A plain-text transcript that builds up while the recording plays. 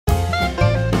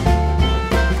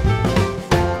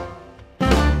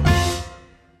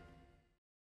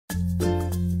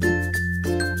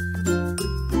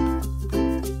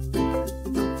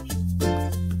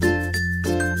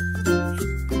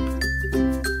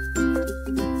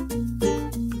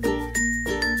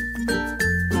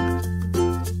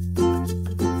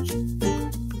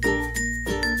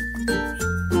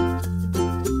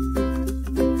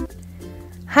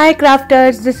Hi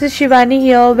crafters, this is Shivani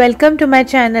here. Welcome to my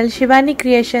channel Shivani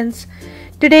Creations.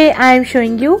 Today I am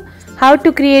showing you how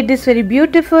to create this very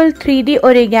beautiful 3D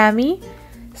origami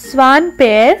swan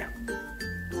pair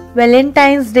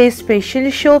Valentine's Day special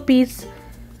showpiece.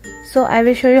 So I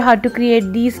will show you how to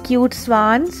create these cute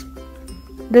swans,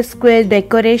 the square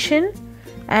decoration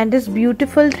and this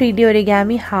beautiful 3D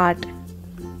origami heart.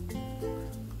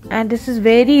 And this is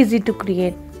very easy to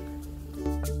create.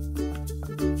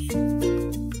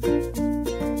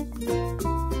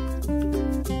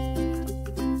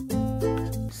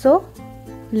 So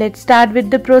let's start with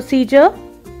the procedure.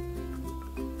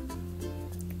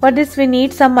 For this we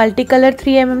need some multicolor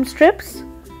 3mm strips,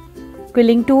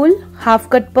 quilling tool, half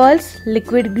cut pearls,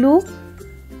 liquid glue,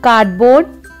 cardboard,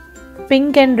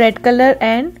 pink and red color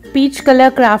and peach color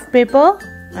craft paper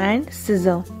and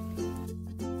scissor.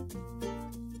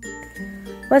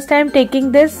 First I am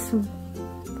taking this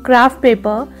craft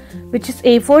paper, which is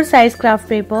A4 size craft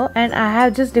paper, and I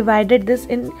have just divided this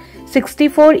in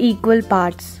 64 equal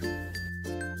parts.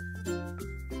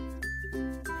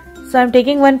 So I am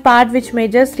taking one part which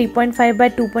measures 3.5 by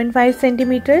 2.5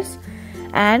 centimeters,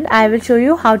 and I will show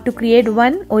you how to create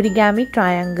one origami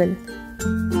triangle.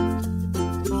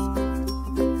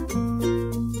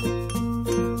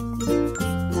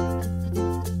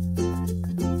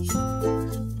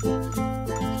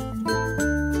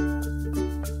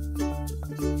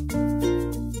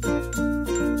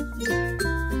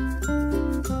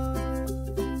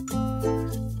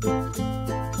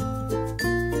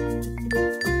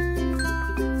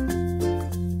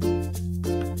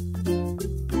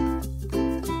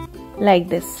 Like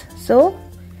this. So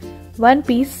one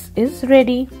piece is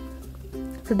ready.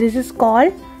 So this is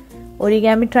called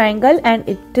origami triangle and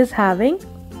it is having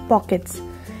pockets.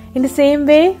 In the same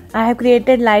way I have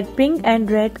created light pink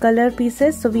and red color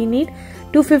pieces. So we need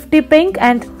 250 pink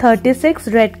and 36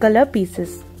 red color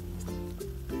pieces.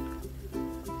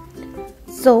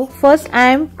 So first I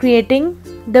am creating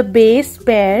the base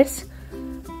pairs.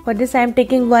 For this I am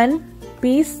taking one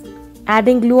piece,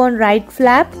 adding glue on right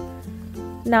flap.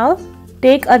 Now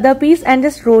take other piece and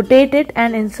just rotate it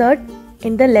and insert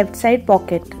in the left side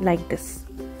pocket like this.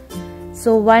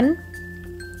 So one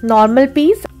normal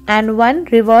piece and one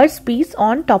reverse piece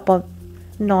on top of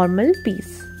normal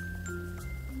piece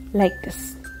like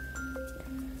this.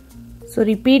 So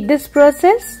repeat this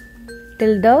process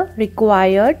till the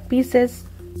required pieces.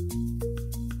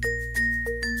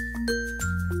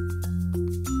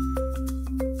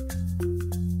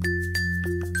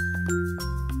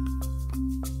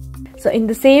 So in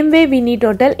the same way we need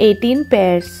total 18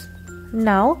 pairs.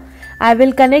 Now I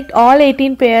will connect all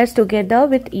 18 pairs together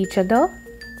with each other.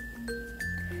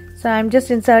 So I am just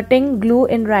inserting glue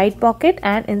in right pocket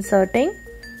and inserting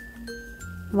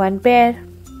one pair.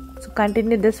 So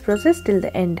continue this process till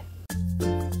the end.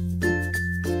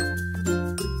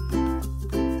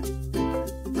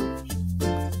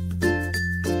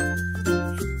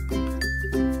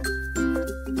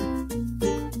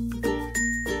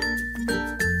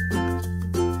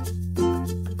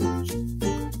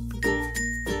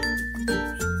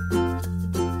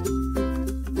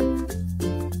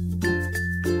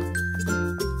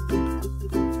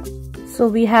 So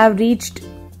we have reached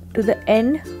to the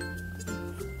end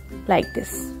like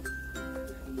this.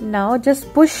 Now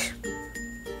just push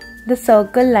the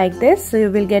circle like this, so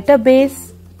you will get a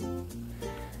base.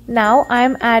 Now I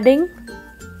am adding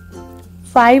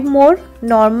 5 more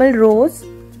normal rows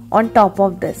on top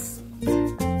of this.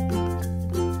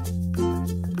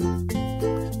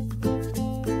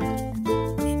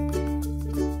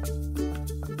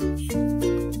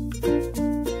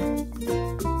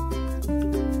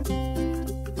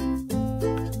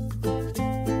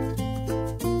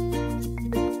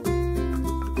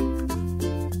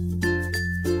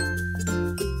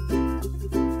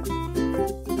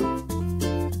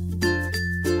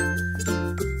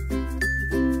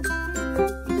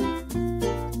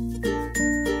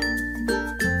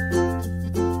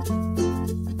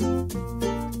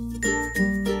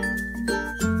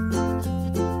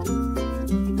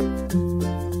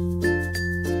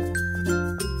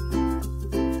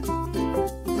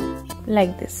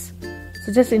 Like this.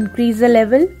 So just increase the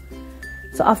level.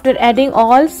 So after adding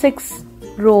all 6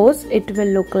 rows it will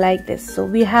look like this. So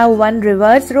we have one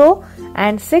reverse row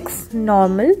and 6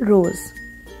 normal rows.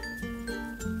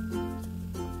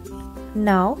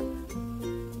 Now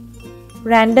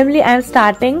randomly I am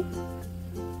starting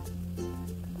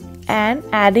and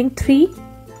adding 3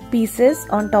 pieces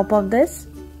on top of this.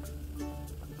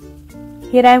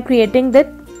 Here I am creating the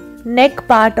neck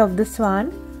part of the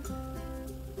swan.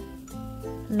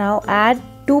 Now add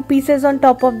 2 pieces on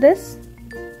top of this.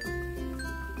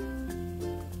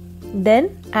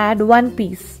 then add one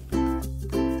piece.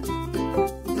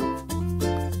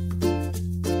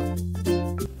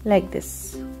 Like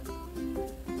this.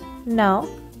 Now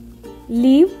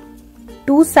leave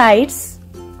two sides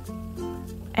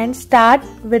and start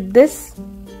with this,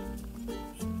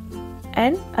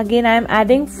 and again I am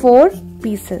adding 4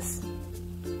 pieces.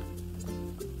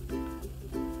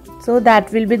 So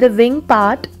that will be the wing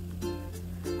part.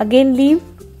 Again leave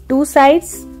two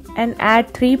sides and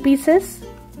add 3 pieces.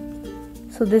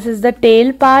 So this is the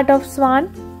tail part of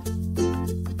swan.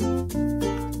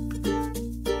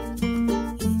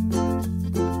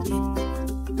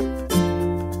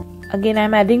 Again I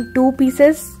am adding 2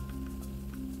 pieces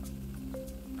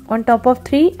on top of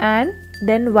 3 and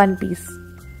then 1 piece.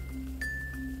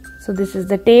 So this is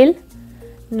the tail.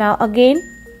 Now again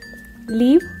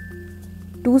leave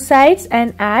 2 sides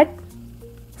and add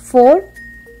 4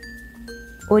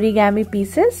 origami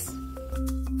pieces.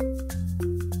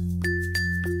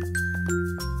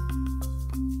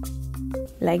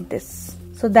 Like this.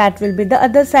 So that will be the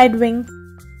other side wing.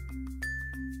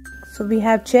 So we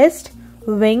have chest,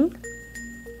 wing,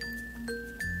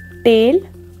 tail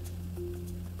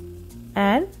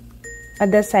and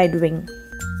other side wing.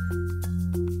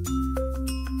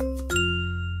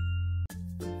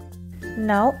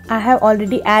 Now I have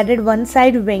already added one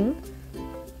side wing,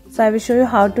 so I will show you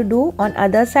how to do on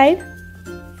other side.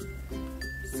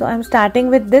 So I am starting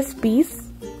with this piece,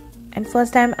 and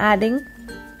first I am adding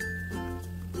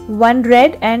 1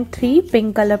 red and 3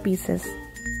 pink color pieces.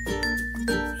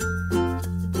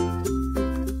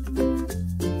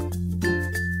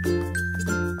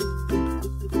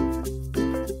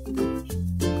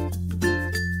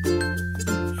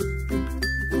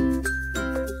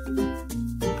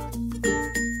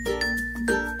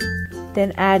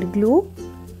 Then add glue,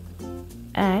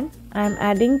 and I am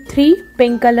adding 3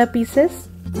 pink color pieces.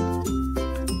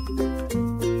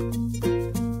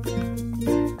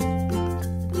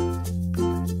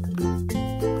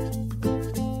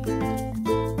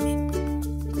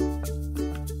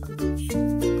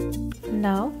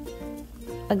 Now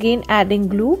again adding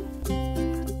glue.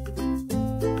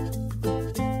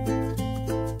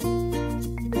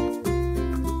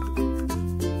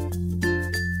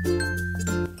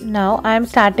 Now I am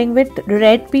starting with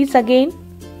red piece again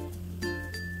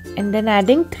and then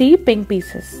adding 3 pink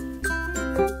pieces.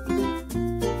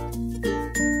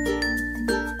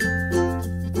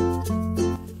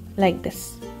 Like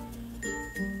this.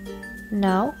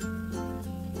 Now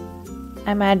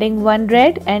I am adding 1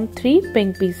 red and 3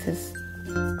 pink pieces.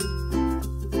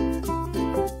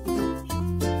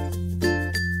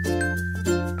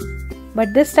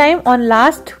 But this time on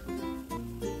last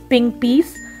pink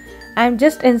piece, I am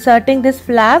just inserting this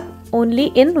flap only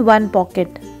in one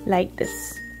pocket, like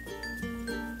this.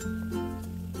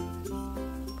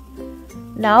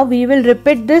 Now we will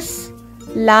repeat this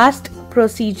last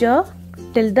procedure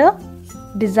till the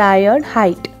desired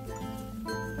height.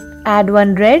 Add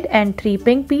 1 red and 3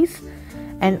 pink piece,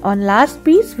 and on last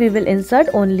piece we will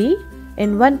insert only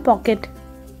in one pocket.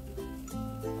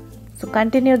 So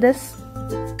continue this.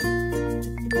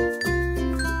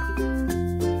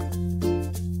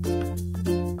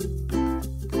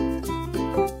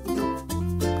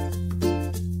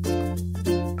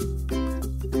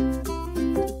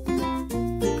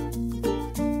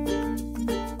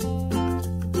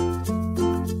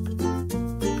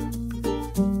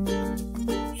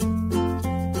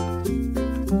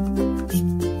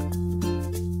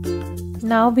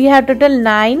 Now we have total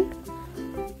 9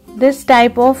 this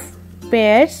type of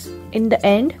pairs in the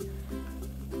end.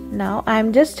 Now I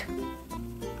am just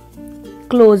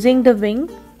closing the wing.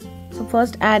 So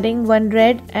first adding 1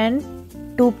 red and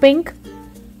 2 pink,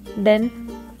 then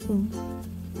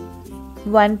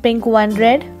 1 pink, 1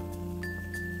 red,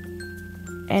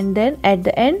 and then at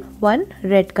the end 1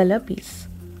 red color piece.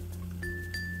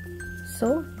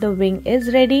 So the wing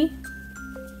is ready.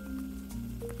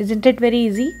 Isn't it very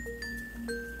easy?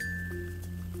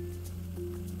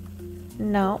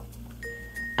 Now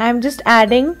I am just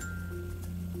adding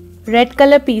red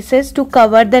color pieces to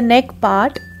cover the neck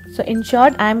part. So in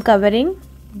short, I am covering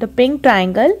the pink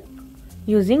triangle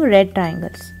using red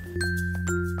triangles.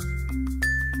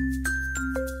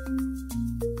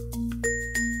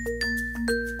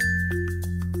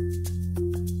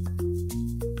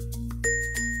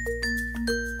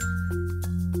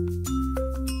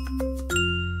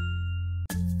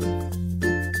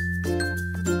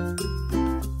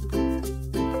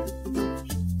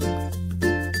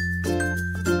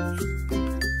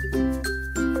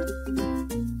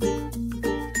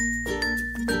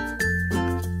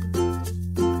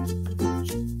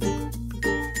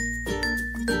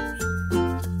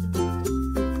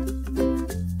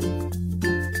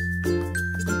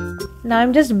 Now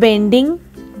I'm just bending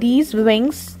these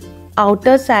wings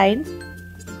outer side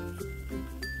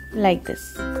like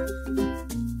this.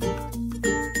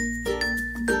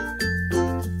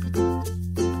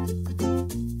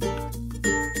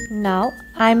 Now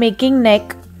I'm making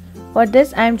neck. For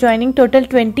this I am joining total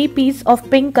 20 pieces of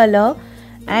pink color,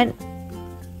 and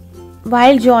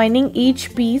while joining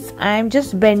each piece I am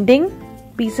just bending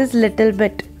pieces little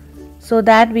bit so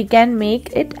that we can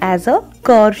make it as a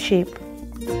curve shape.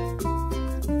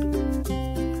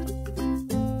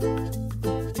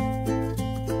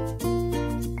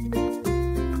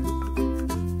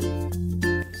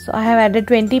 So I have added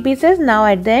 20 pieces. Now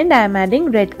at the end I am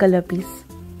adding red color piece.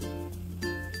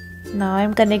 Now I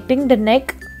am connecting the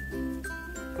neck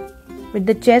with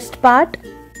the chest part.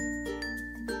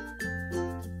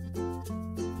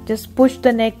 Just push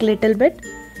the neck little bit.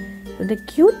 So the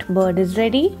cute bird is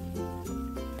ready.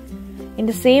 In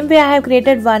the same way I have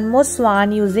created one more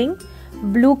swan using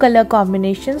blue color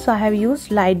combination. So I have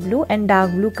used light blue and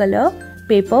dark blue color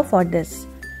paper for this.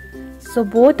 So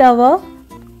both our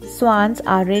swans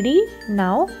are ready.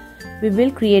 Now we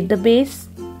will create the base.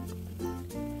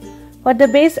 For the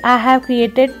base I have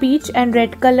created peach and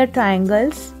red color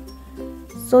triangles.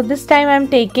 So this time I am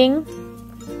taking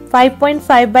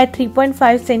 5.5 by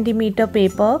 3.5 centimeter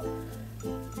paper,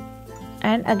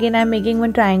 and again I am making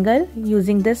one triangle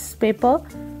using this paper.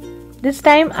 This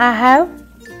time I have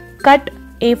cut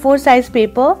A4 size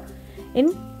paper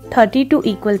in 32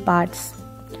 equal parts.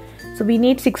 So we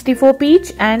need 64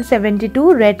 peach and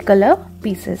 72 red color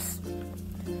pieces.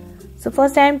 So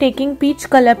first I am taking peach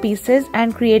color pieces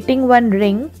and creating one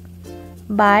ring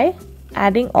by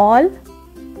adding all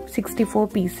 64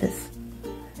 pieces.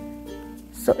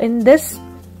 So in this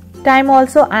time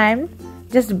also I am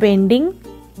just bending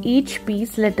each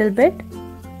piece little bit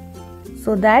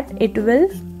so that it will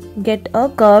get a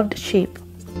curved shape.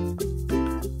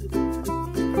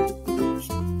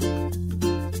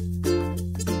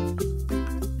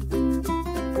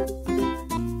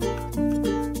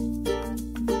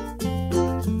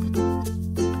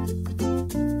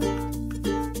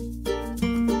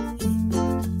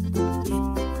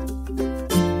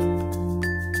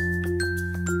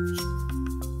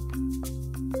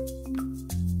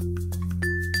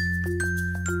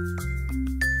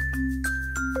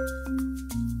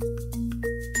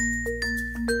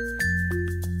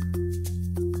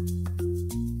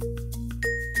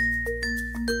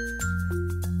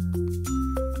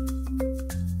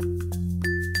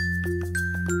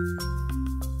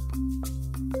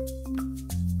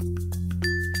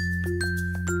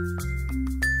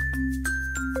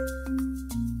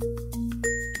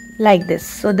 Like this.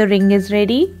 So the ring is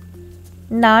ready.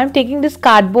 Now I'm taking this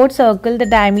cardboard circle. The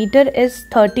diameter is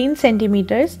 13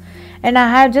 centimeters and I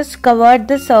have just covered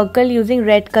the circle using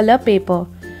red color paper.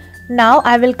 Now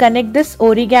I will connect this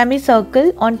origami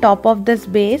circle on top of this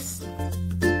base.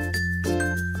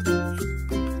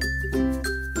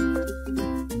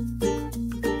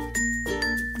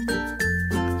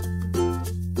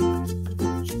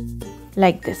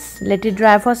 Like this. Let it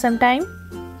dry for some time.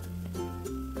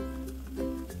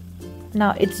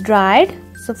 Now it's dried.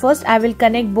 So first I will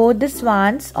connect both the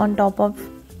swans on top of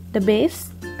the base.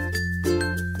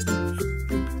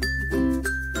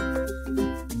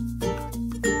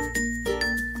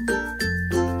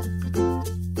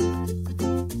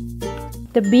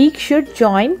 The beak should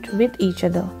join with each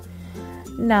other.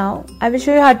 Now I will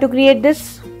show you how to create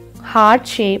this heart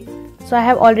shape. So I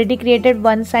have already created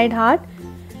one side heart.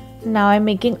 Now I am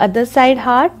making other side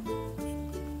heart.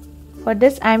 For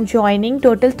this I am joining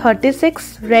total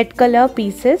 36 red color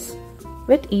pieces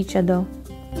with each other.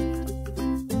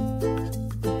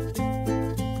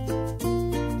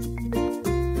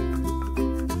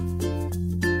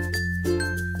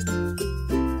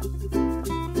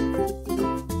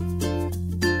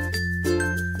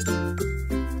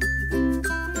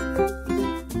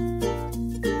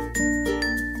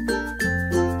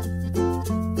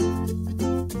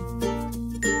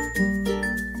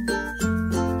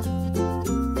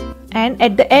 And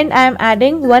at the end I am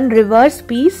adding one reverse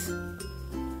piece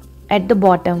at the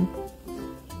bottom.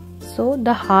 So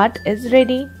the heart is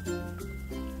ready.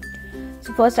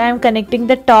 So first I am connecting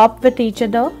the top with each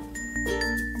other.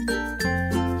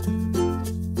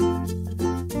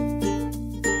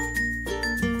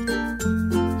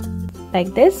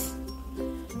 Like this.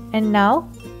 And now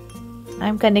I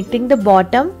am connecting the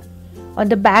bottom on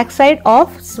the back side of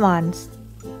swans.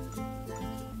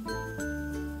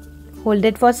 Hold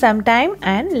it for some time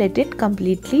and let it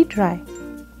completely dry.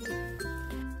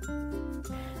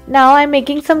 Now I am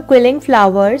making some quilling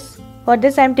flowers. For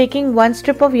this I am taking one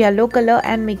strip of yellow color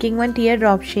and making one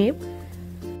teardrop shape.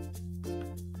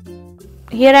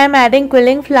 here I am adding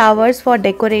quilling flowers for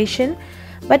decoration,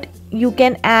 but you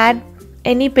can add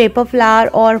any paper flower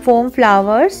or foam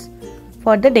flowers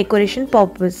for the decoration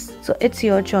purpose. So it's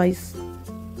your choice.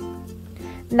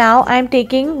 Now I am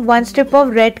taking one strip of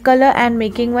red color and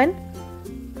making one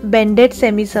bended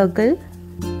semicircle.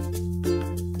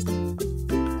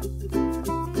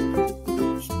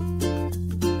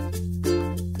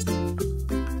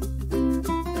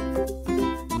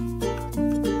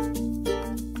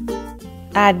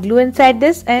 Add glue inside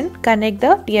this and connect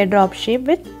the teardrop shape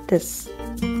with this.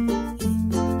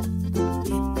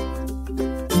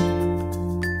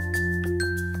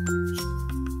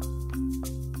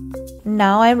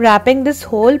 Now I am wrapping this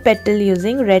whole petal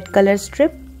using red color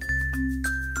strip.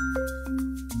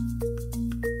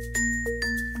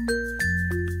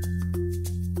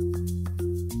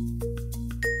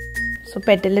 So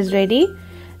petal is ready.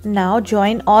 Now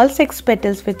join all 6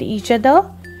 petals with each other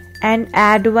and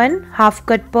add one half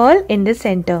cut pearl in the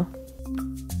center.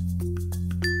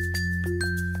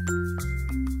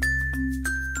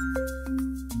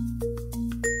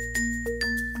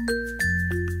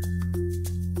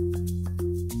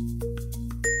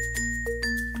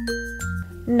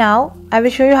 Now I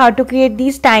will show you how to create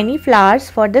these tiny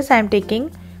flowers. For this I am taking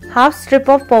half strip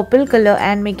of purple color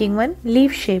and making one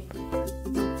leaf shape.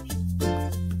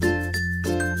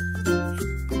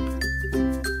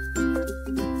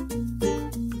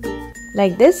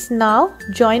 Like this. Now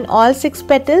join all 6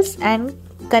 petals and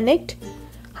connect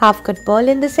half cut pearl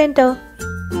in the center.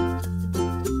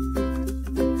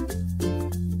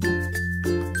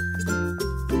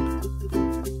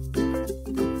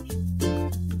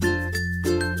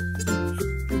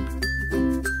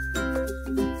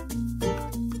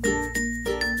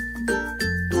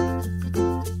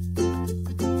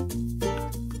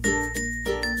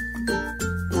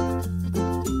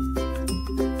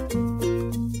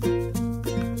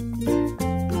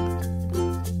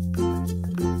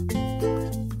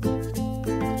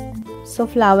 So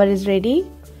flower is ready.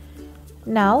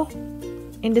 Now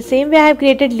in the same way I have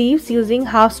created leaves using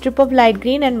half strip of light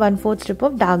green and 1/4 strip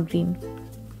of dark green.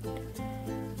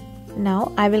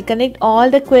 Now I will connect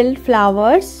all the quilled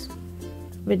flowers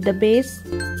with the base.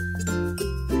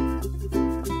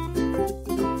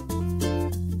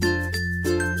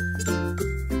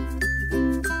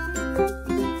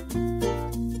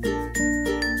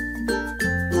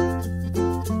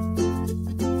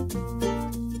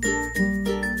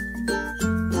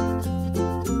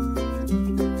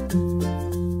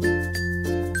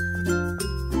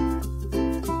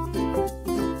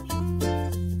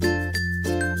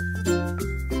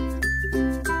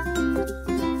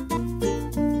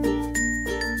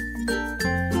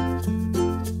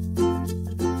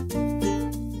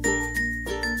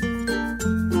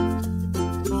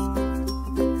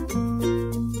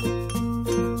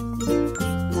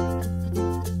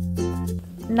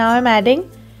 Now I am adding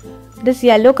this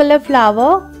yellow color flower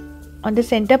on the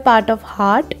center part of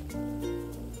heart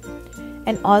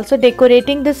and also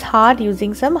decorating this heart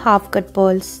using some half cut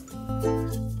pearls.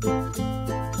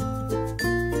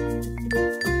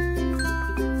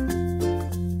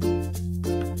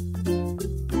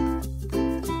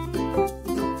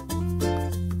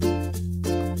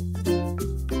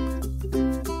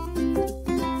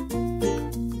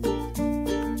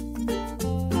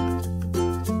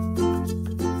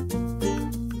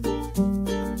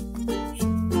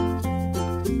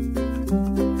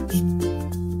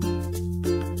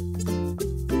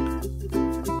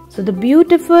 So the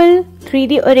beautiful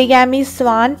 3D Origami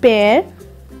Swan pair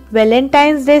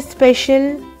Valentine's Day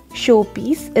special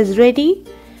showpiece is ready.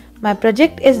 My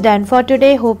project is done for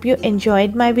today. Hope you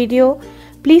enjoyed my video.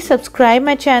 Please subscribe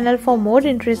my channel for more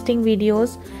interesting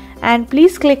videos and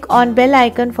please click on bell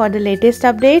icon for the latest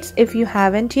updates if you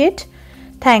haven't yet.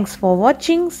 Thanks for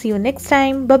watching. See you next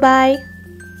time. Bye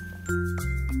bye.